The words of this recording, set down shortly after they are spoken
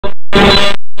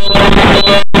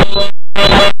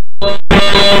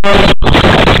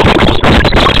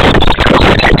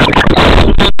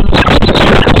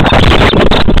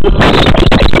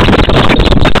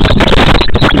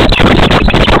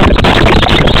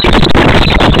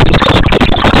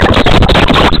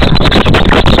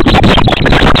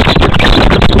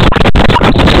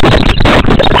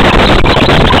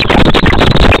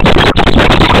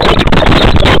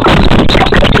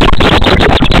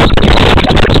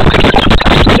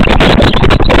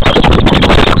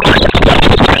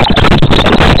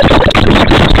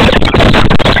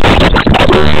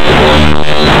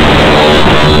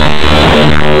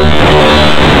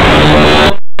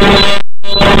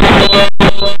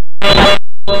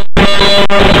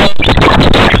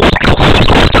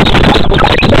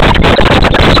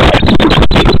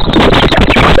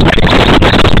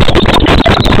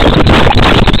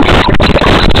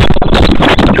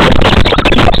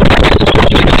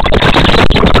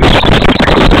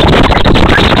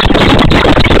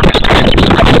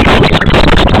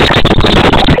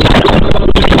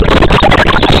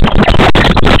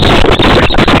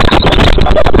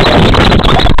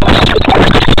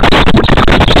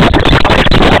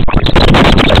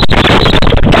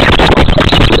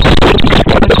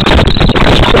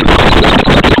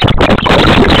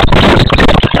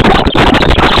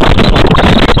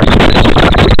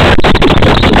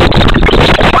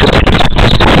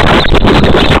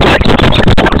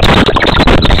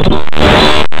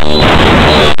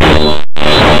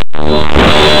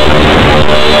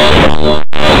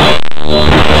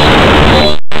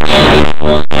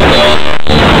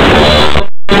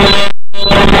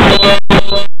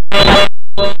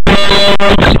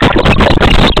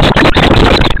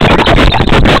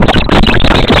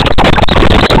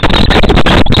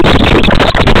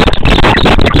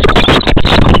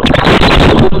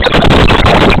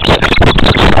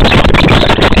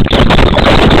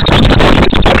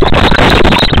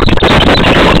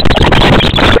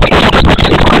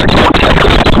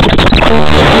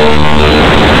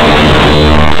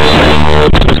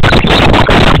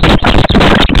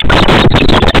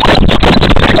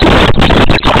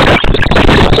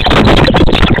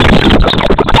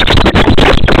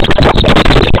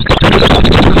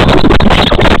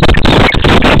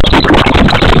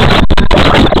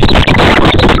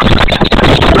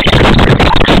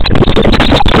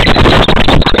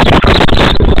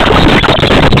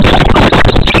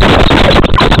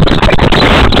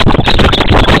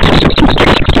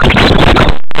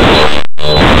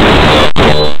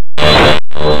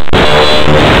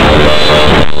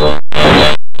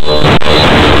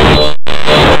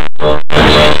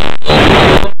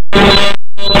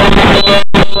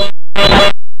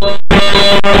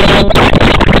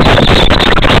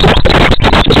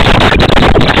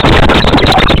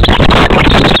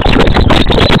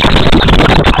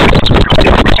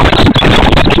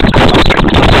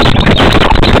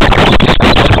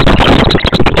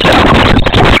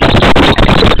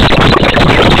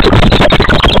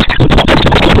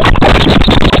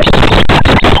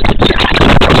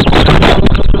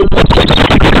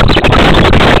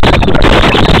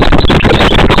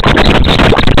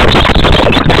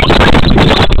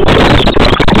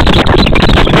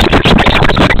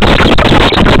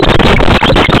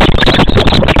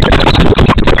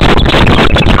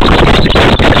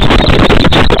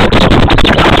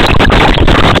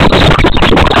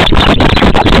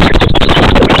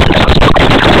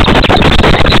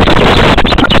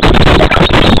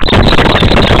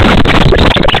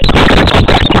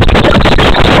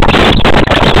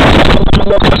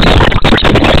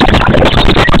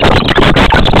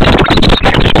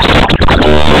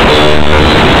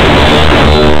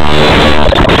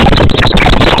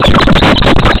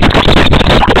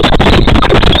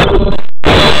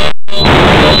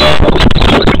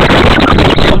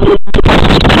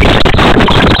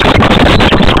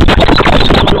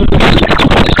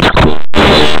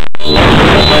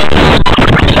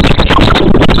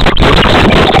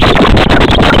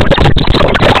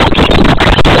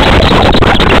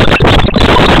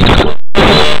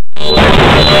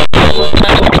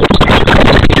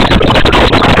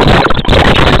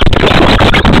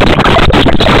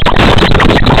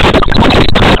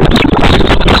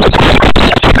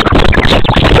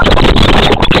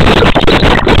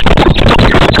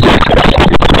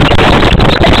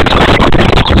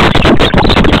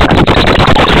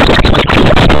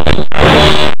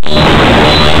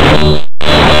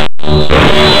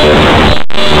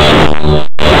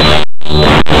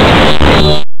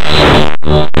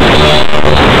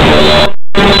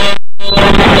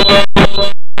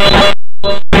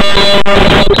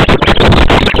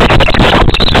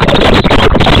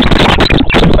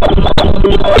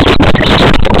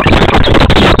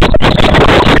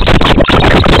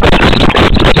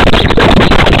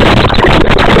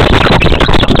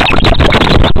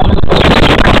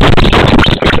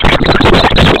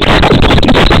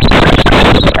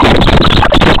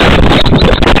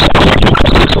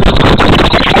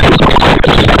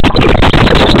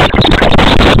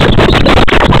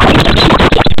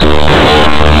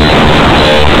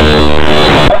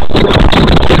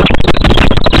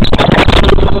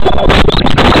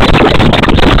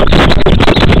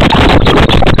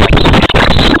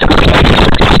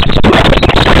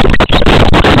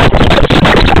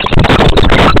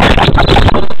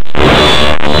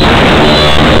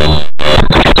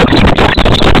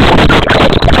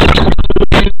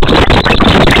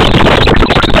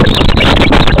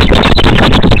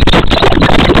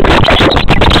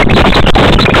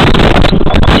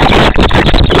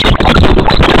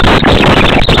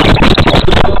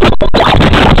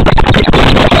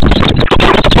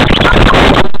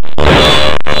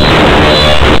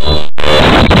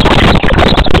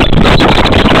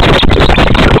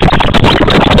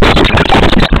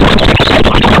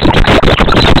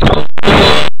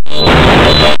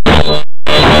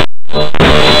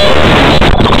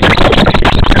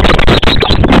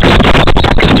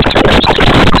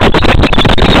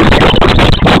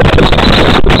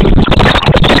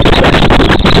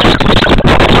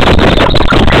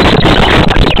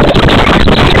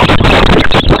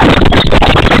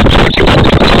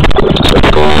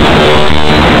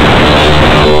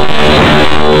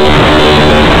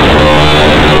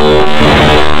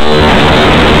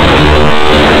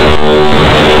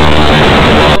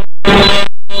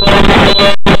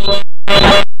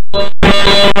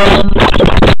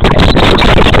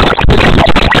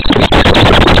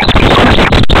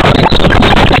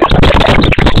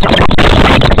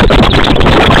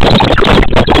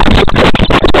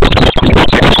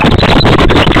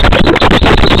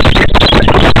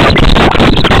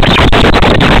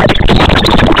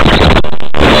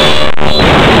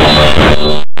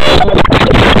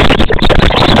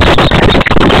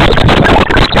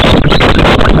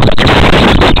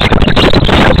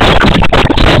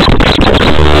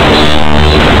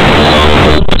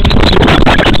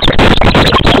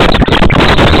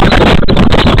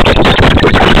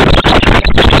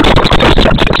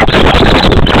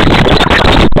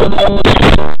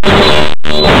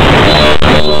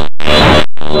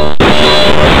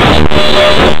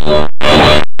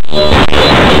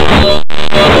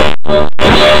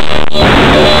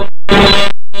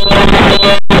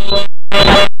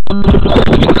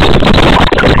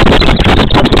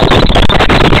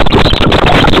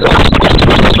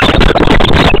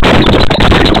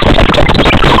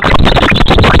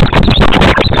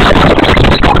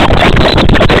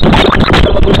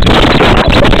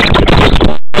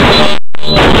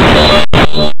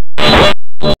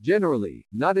Generally,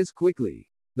 not as quickly.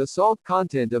 The salt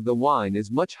content of the wine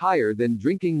is much higher than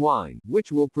drinking wine,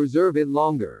 which will preserve it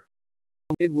longer.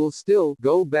 It will still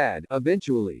go bad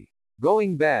eventually.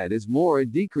 Going bad is more a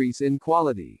decrease in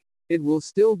quality. It will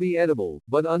still be edible,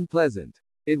 but unpleasant.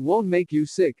 It won't make you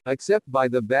sick, except by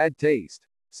the bad taste.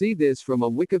 See this from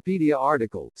a Wikipedia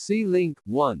article. See link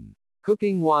 1.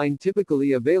 Cooking wine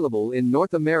typically available in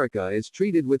North America is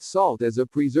treated with salt as a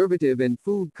preservative and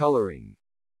food coloring.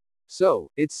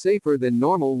 So, it's safer than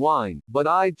normal wine, but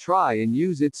I'd try and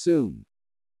use it soon.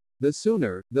 The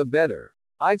sooner, the better.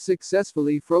 I've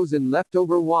successfully frozen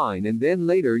leftover wine and then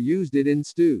later used it in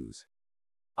stews.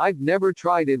 I've never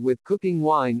tried it with cooking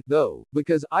wine, though,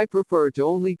 because I prefer to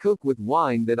only cook with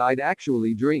wine that I'd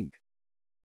actually drink.